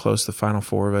close. The final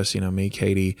four of us, me,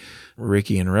 Katie,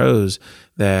 Ricky, and Rose,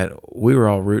 that we were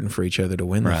all rooting for each other to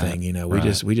win the Right. thing.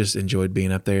 Right. We just enjoyed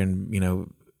being up there, and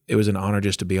it was an honor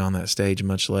just to be on that stage,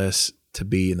 much less to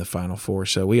be in the final four.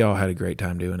 So we all had a great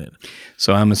time doing it.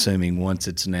 So I'm assuming once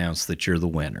it's announced that you're the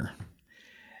winner,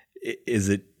 is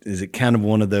it kind of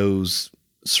one of those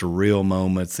surreal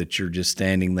moments that you're just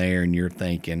standing there and you're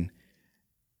thinking,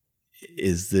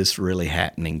 is this really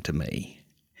happening to me?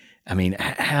 I mean,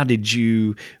 how did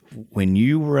you, when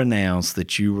you were announced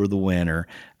that you were the winner,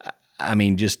 I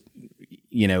mean, just,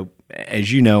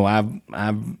 as you know,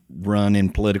 I've run in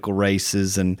political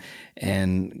races and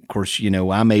of course,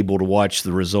 I'm able to watch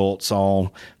the results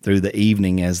all through the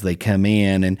evening as they come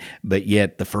in. But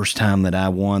yet the first time that I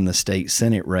won the state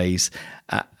Senate race,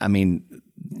 I mean,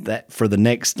 that for the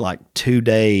next 2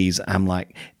 days, I'm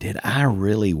like, did I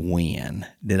really win?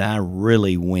 Did I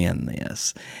really win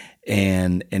this?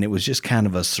 And it was just kind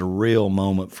of a surreal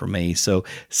moment for me. So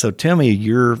tell me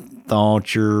your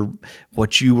thoughts,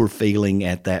 what you were feeling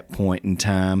at that point in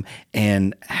time,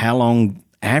 and how long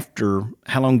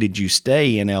did you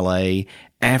stay in LA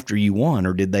after you won,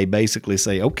 or did they basically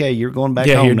say, okay, you're going back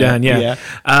home? Yeah, you're now? done. Yeah.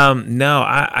 No,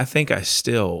 I think I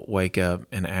still wake up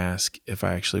and ask if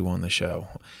I actually won the show,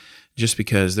 just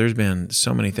because there's been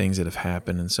so many things that have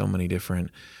happened and so many different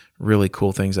really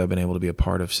cool things I've been able to be a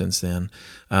part of since then.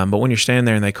 But when you're standing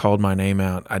there and they called my name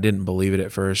out, I didn't believe it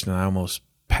at first, and I almost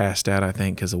passed out, I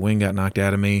think, because the wind got knocked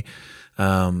out of me.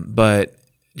 But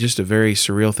just a very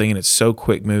surreal thing, and it's so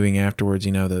quick moving afterwards.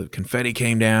 The confetti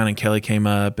came down and Kelly came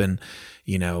up, and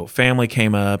family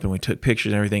came up, and we took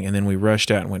pictures and everything, and then we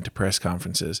rushed out and went to press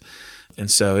conferences. And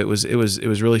so it was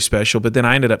really special. But then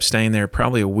I ended up staying there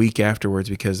probably a week afterwards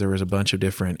because there was a bunch of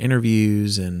different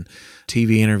interviews and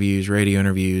TV interviews, radio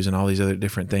interviews, and all these other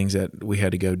different things that we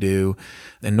had to go do.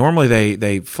 And normally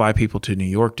they fly people to New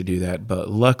York to do that, but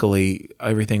luckily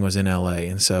everything was in LA,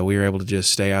 and so we were able to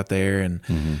just stay out there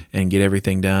and get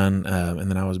everything done. And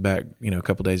then I was back, a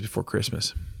couple days before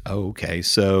Christmas. Okay,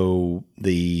 so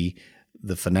the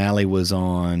finale was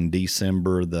on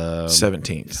December the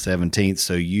 17th.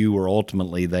 So you were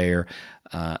ultimately there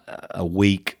a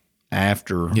week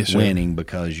after winning,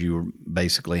 because you were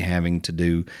basically having to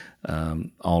do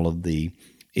all of the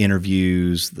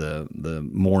interviews, the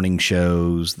morning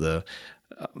shows,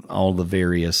 all the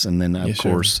various, and then of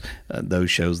course those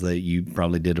shows that you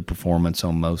probably did a performance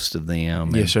on most of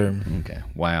them. Yes, sir. Okay,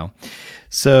 wow.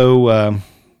 So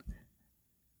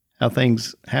how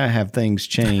have things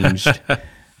changed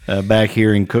back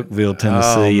here in Cookeville,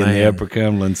 Tennessee, in the Upper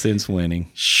Cumberland since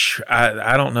winning?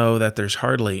 I don't know that there's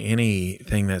hardly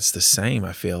anything that's the same.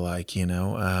 I feel like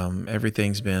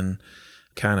everything's been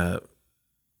kind of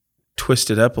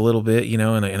twisted up a little bit, in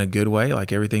a good way.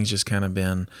 Like everything's just kind of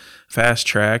been fast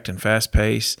tracked and fast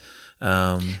paced.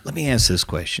 Let me ask this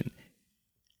question: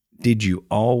 did you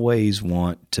always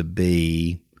want to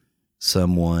be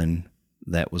someone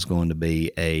that was going to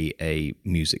be a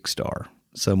music star,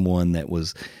 someone that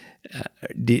was,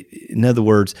 in other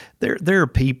words, there are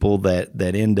people that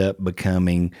end up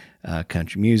becoming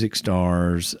country music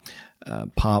stars,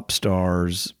 pop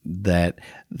stars that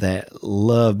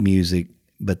love music,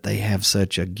 but they have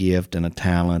such a gift and a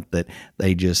talent that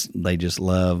they just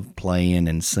love playing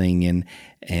and singing,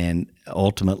 and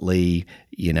ultimately,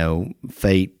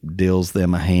 fate deals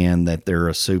them a hand that they're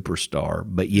a superstar,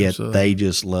 but yet Absolutely. They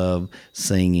just love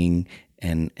singing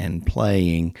and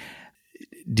playing.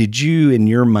 Did you, in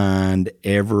your mind,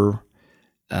 ever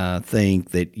think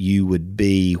that you would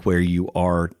be where you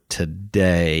are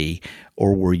today,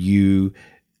 or were you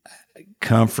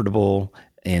comfortable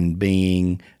in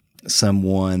being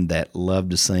someone that loved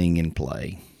to sing and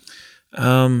play?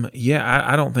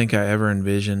 I don't think I ever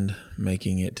envisioned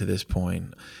making it to this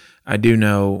point. I do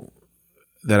know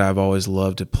that I've always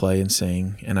loved to play and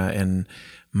sing, and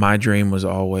my dream was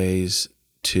always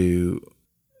to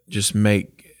just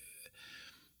make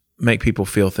people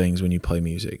feel things when you play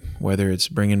music, whether it's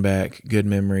bringing back good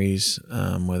memories,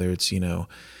 whether it's,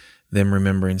 them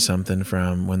remembering something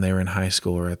from when they were in high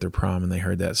school or at their prom and they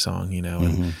heard that song,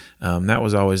 and that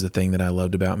was always the thing that I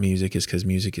loved about music, is because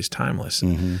music is timeless.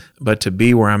 But to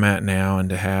be where I'm at now and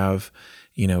to have,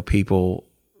 people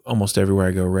almost everywhere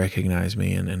I go recognize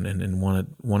me and want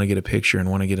to get a picture and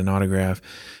want to get an autograph,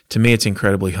 to me it's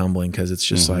incredibly humbling, because it's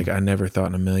just like, I never thought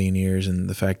in a million years, and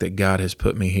the fact that God has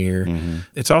put me here.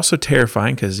 It's also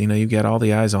terrifying because you've got all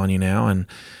the eyes on you now,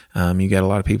 and you got a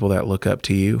lot of people that look up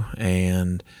to you,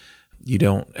 and you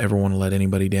don't ever want to let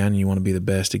anybody down, and you want to be the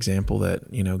best example that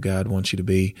God wants you to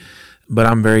be. But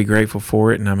I'm very grateful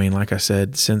for it, and I mean, like I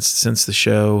said, since the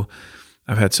show,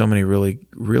 I've had so many really,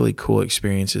 really cool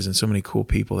experiences and so many cool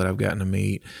people that I've gotten to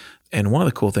meet. And one of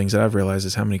the cool things that I've realized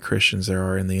is how many Christians there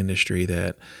are in the industry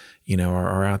that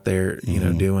are out there,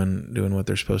 doing what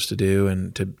they're supposed to do,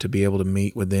 and to be able to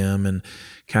meet with them and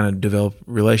kind of develop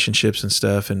relationships and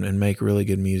stuff and make really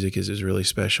good music is really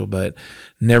special. But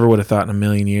never would have thought in a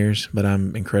million years, but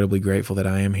I'm incredibly grateful that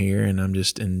I am here, and I'm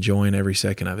just enjoying every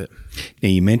second of it. Now,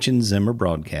 you mentioned Zimmer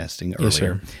Broadcasting earlier. Yes,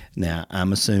 sir. Now,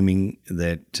 I'm assuming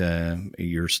that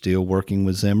you're still working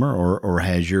with Zimmer, or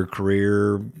has your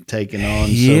career taken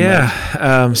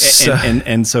on so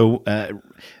much? So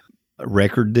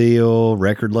record deal,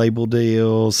 record label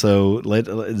deal. So let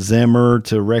Zimmer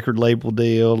to record label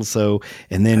deal. So,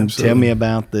 and then Tell me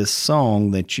about this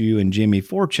song that you and Jimmy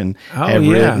Fortune have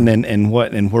written, and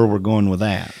where we're going with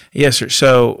that. Yes, sir.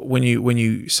 So when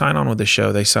you sign on with the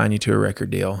show, they sign you to a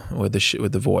record deal with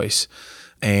the Voice.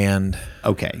 And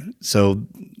okay, so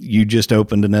you just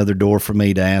opened another door for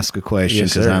me to ask a question.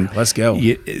 Yes, sir. Let's go.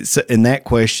 And that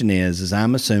question is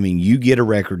I'm assuming you get a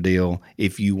record deal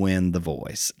if you win The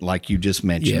Voice, like you just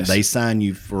mentioned. Yes. They sign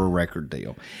you for a record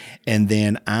deal, and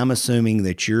then I'm assuming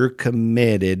that you're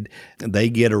committed. They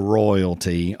get a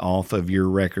royalty off of your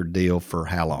record deal for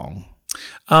how long?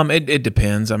 It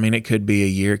depends. I mean, it could be a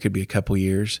year, it could be a couple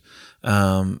years.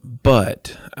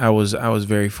 But I was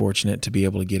very fortunate to be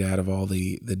able to get out of all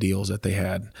the deals that they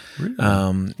had. Really?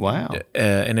 Wow.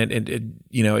 And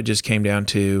it just came down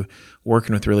to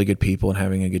working with really good people and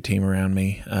having a good team around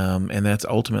me. And that's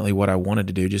ultimately what I wanted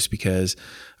to do, just because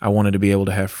I wanted to be able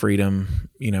to have freedom,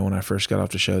 when I first got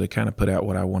off the show, to kind of put out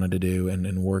what I wanted to do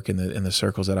and work in the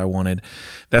circles that I wanted.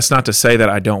 That's not to say that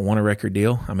I don't want a record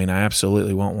deal. I mean, I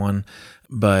absolutely want one.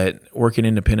 But working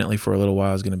independently for a little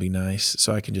while is going to be nice,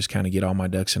 so I can just kind of get all my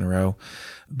ducks in a row.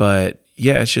 But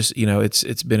yeah, it's just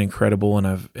it's been incredible,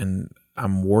 and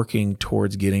I'm working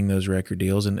towards getting those record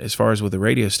deals. And as far as with the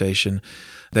radio station,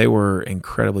 they were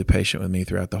incredibly patient with me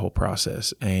throughout the whole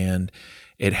process. And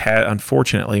it had,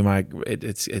 unfortunately,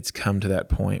 it's come to that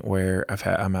point where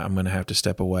I'm going to have to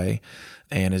step away.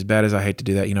 And as bad as I hate to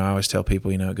do that, I always tell people,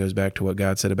 it goes back to what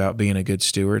God said about being a good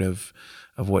steward of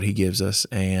what He gives us.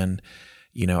 And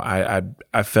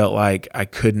I felt like I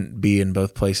couldn't be in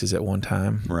both places at one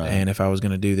time. Right. And if I was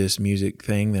going to do this music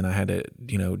thing, then I had to,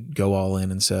 go all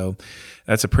in. And so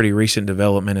that's a pretty recent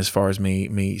development as far as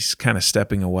me kind of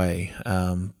stepping away.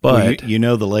 But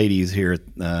the ladies here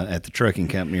at the trucking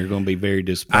company are going to be very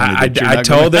disappointed. I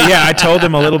told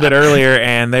them a little bit earlier,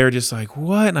 and they were just like,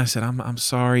 "What?" And I said, "I'm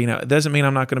sorry. It doesn't mean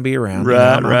I'm not going to be around.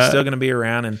 Right, I'm still going to be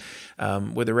around."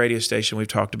 And with the radio station, we've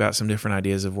talked about some different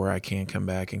ideas of where I can come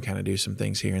back and kind of do some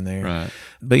things here and there. Right.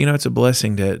 But it's a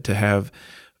blessing to have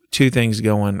two things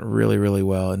going really, really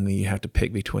well, and then you have to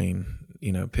pick between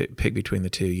pick between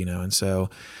the two. And so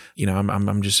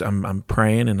I'm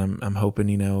praying, and I'm hoping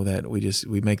that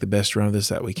we make the best run of this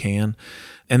that we can.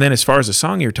 And then as far as the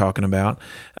song you're talking about,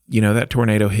 that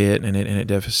tornado hit, and it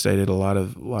devastated a lot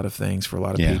of things for a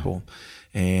lot of people.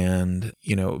 And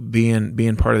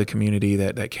being part of the community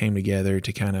that came together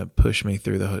to kind of push me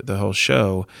through the whole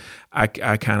show, I've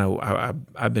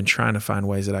been trying to find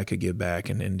ways that I could give back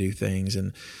and do things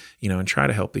and and try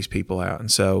to help these people out.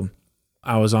 And so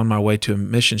I was on my way to a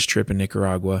missions trip in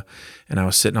Nicaragua, and I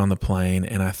was sitting on the plane,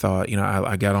 and I thought,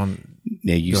 I got on.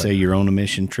 Now you say you're on a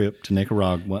mission trip to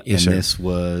Nicaragua, yes, and sir. This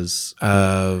was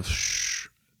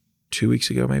 2 weeks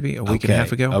ago, maybe a week and a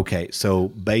half ago. Okay, so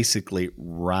basically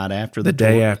right after the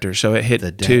day after. So it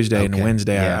hit Tuesday, and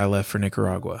Wednesday yeah. I left for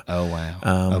Nicaragua. Oh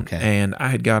wow. Okay. And I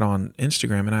had got on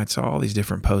Instagram, and I saw all these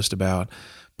different posts about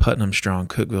Putnam Strong,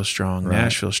 Cookeville Strong, right.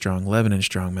 Nashville Strong, Lebanon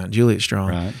Strong, Mount Juliet Strong.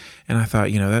 Right. And I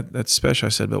thought, that's special. I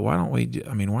said, but why aren't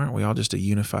we all just a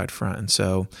unified front? And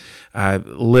so I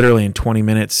literally in 20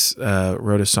 minutes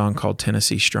wrote a song called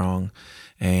Tennessee Strong.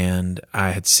 And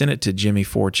I had sent it to Jimmy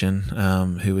Fortune,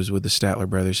 who was with the Statler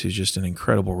Brothers, who's just an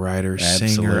incredible writer,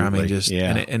 singer. I mean,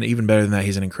 and even better than that,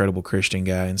 he's an incredible Christian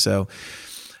guy. And so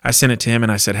I sent it to him,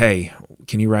 and I said, "Hey,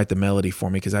 can you write the melody for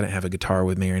me? Because I didn't have a guitar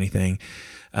with me or anything.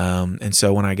 And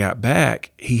so when I got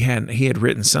back, he had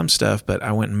written some stuff, but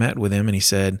I went and met with him, and he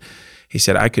said,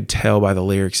 I could tell by the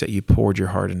lyrics that you poured your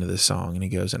heart into this song. And he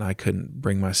goes, and I couldn't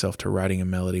bring myself to writing a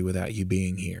melody without you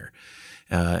being here.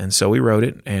 And so we wrote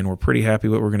it, and we're pretty happy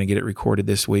with it. We're going to get it recorded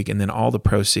this week. And then all the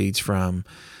proceeds from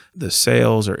the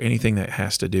sales or anything that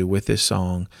has to do with this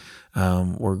song,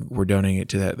 we're donating it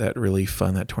to that relief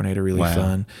fund, that tornado relief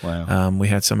fund. Wow. We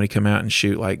had somebody come out and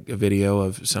shoot like a video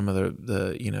of some of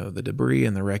the debris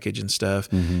and the wreckage and stuff.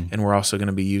 Mm-hmm. And we're also going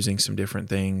to be using some different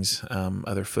things,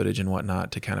 other footage and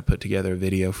whatnot, to kind of put together a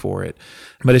video for it.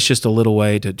 But it's just a little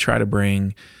way to try to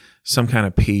bring some kind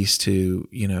of peace to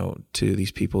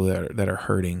these people that are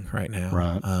hurting right now.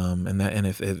 Right. And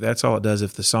if that's all it does,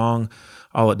 if the song,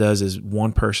 all it does is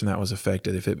one person that was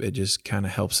affected, if it just kind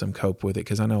of helps them cope with it.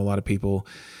 Because I know a lot of people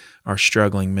are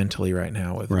struggling mentally right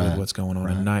now with what's going on,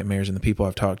 and nightmares, and the people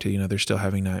I've talked to, they're still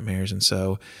having nightmares. And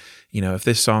so, if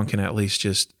this song can at least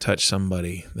just touch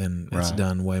somebody, then it's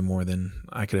done way more than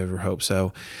I could ever hope.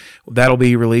 So that'll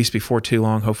be released before too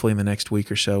long, hopefully in the next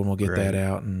week or so, and we'll get that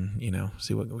out and,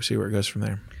 see where it goes from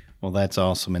there. Well, that's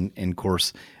awesome. And of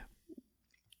course,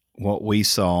 what we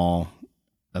saw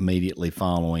immediately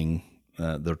following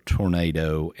the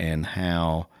tornado and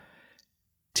how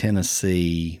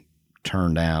Tennessee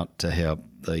turned out to help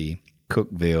the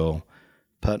Cookeville,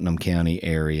 Putnam County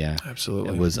area.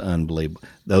 Absolutely. It was unbelievable.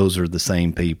 Those are the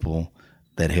same people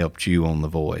that helped you on The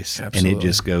Voice. Absolutely. And it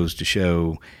just goes to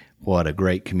show what a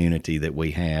great community that we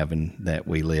have and that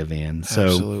we live in. So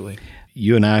Absolutely.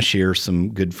 You and I share some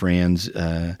good friends,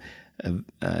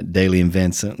 Daly and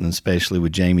Vincent, and especially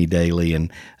with Jamie Daly.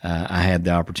 And I had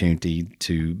the opportunity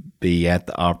to be at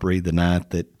the Opry the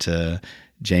night that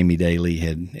Jamie Daly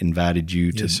had invited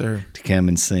you to come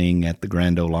and sing at the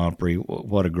Grand Ole Opry.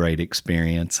 What a great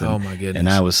experience. And, oh, my goodness. And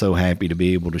I was so happy to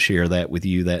be able to share that with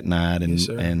you that night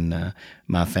and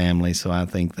my family. So I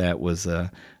think that was an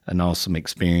awesome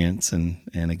experience. And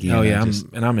again, oh, yeah,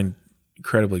 I'm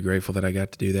incredibly grateful that I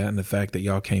got to do that, and the fact that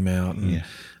y'all came out. And,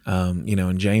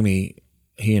 and Jamie,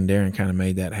 he and Darren kind of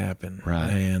made that happen.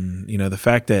 Right. And, the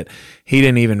fact that he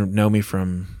didn't even know me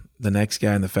from the next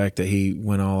guy, and the fact that he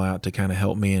went all out to kind of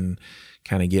help me and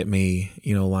kind of get me,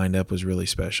 lined up was really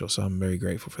special. So I'm very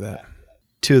grateful for that.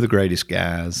 Two of the greatest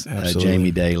guys,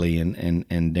 Jamie Daly and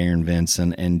Darren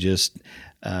Vincent, and just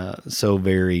so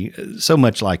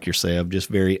much like yourself, just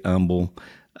very humble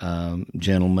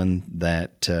gentlemen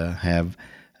that have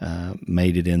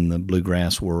made it in the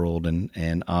bluegrass world,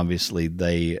 and obviously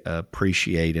they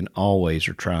appreciate and always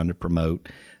are trying to promote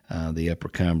the Upper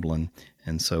Cumberland.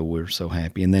 And so we're so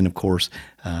happy. And then, of course,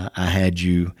 I had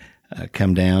you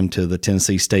come down to the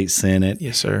Tennessee State Senate.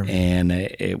 Yes, sir. And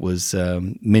it was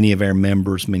many of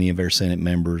our Senate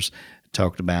members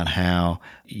talked about how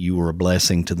you were a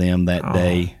blessing to them that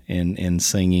day in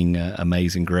singing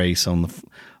Amazing Grace on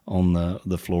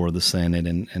the floor of the Senate,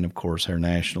 and of course our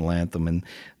national anthem, and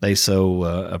they so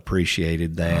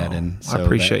appreciated that. And so I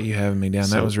appreciate you having me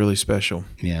down. That was really special.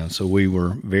 Yeah, so we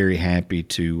were very happy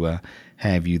to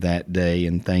have you that day,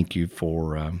 and thank you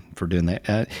for doing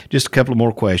that. Just a couple of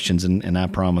more questions, and I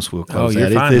promise we'll close you're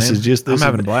out. fine, This man. is just I'm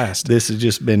having a blast. This has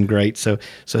just been great. So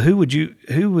who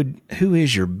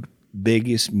is your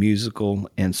biggest musical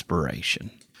inspiration?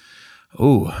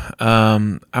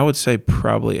 I would say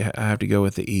probably I have to go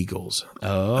with the Eagles.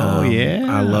 Oh, yeah.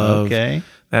 I love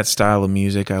that style of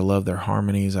music. I love their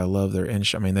harmonies. I love their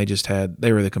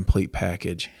they were the complete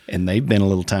package. And they've been a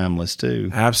little timeless too.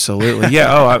 Absolutely.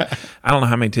 Yeah. I don't know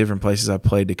how many different places I've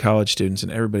played to college students,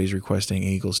 and everybody's requesting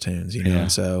Eagles tunes, Yeah.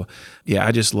 And so, yeah,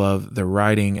 I just love the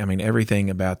writing. Everything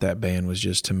about that band was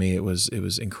just, to me, it was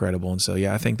incredible. And so,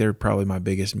 yeah, I think they're probably my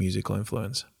biggest musical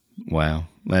influence. Wow,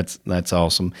 that's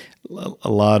awesome. A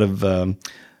lot of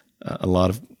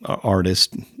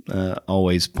artists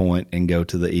always point and go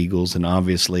to the Eagles, and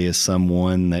obviously, as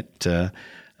someone that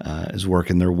is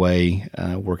working their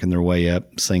way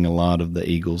up, sing a lot of the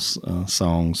Eagles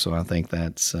songs. So I think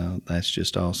that's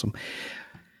just awesome.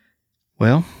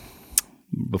 Well,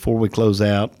 before we close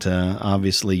out,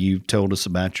 obviously you told us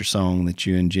about your song that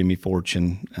you and Jimmy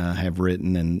Fortune have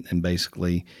written, and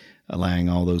basically allowing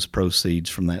all those proceeds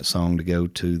from that song to go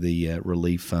to the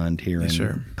relief fund here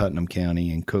in Putnam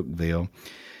County and Cookeville.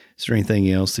 Is there anything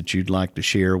else that you'd like to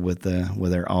share with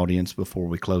our audience before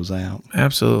we close out?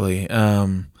 Absolutely.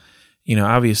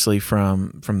 Obviously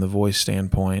from the voice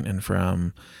standpoint, and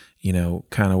from,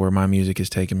 kind of where my music has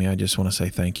taken me, I just want to say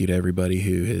thank you to everybody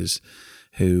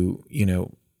who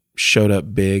showed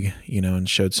up big, and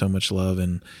showed so much love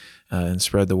and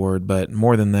spread the word. But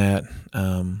more than that,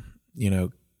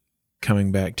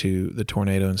 coming back to the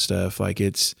tornado and stuff, like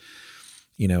it's,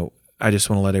 I just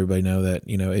want to let everybody know that,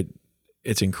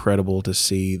 it's incredible to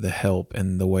see the help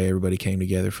and the way everybody came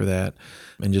together for that.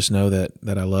 And just know that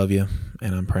I love you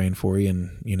and I'm praying for you.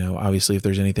 And, obviously if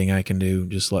there's anything I can do,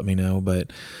 just let me know.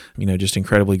 But, just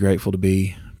incredibly grateful to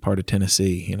be part of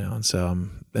Tennessee, and so,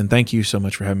 and thank you so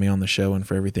much for having me on the show and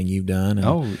for everything you've done.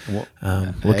 And,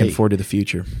 looking forward to the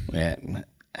future.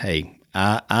 Hey,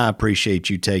 I appreciate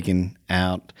you taking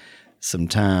out some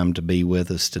time to be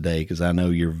with us today, because I know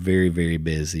you're very, very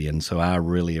busy, and so I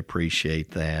really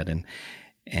appreciate that.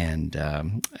 And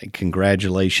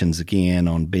congratulations again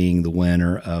on being the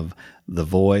winner of The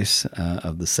Voice,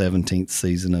 of the 17th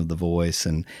season of The Voice,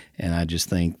 and I just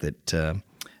think that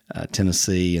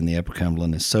Tennessee and the Upper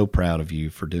Cumberland is so proud of you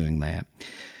for doing that.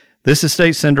 This is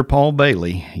State Senator Paul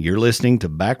Bailey. You're listening to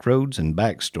Backroads and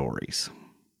Backstories.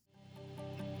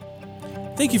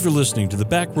 Thank you for listening to the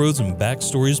Backroads and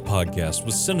Backstories podcast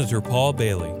with Senator Paul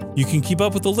Bailey. You can keep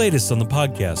up with the latest on the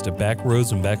podcast at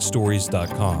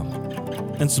backroadsandbackstories.com.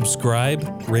 And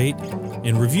subscribe, rate,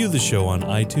 and review the show on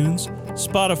iTunes,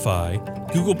 Spotify,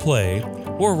 Google Play,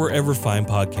 or wherever fine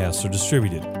podcasts are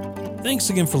distributed. Thanks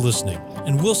again for listening,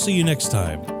 and we'll see you next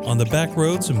time on the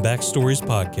Backroads and Backstories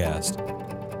podcast.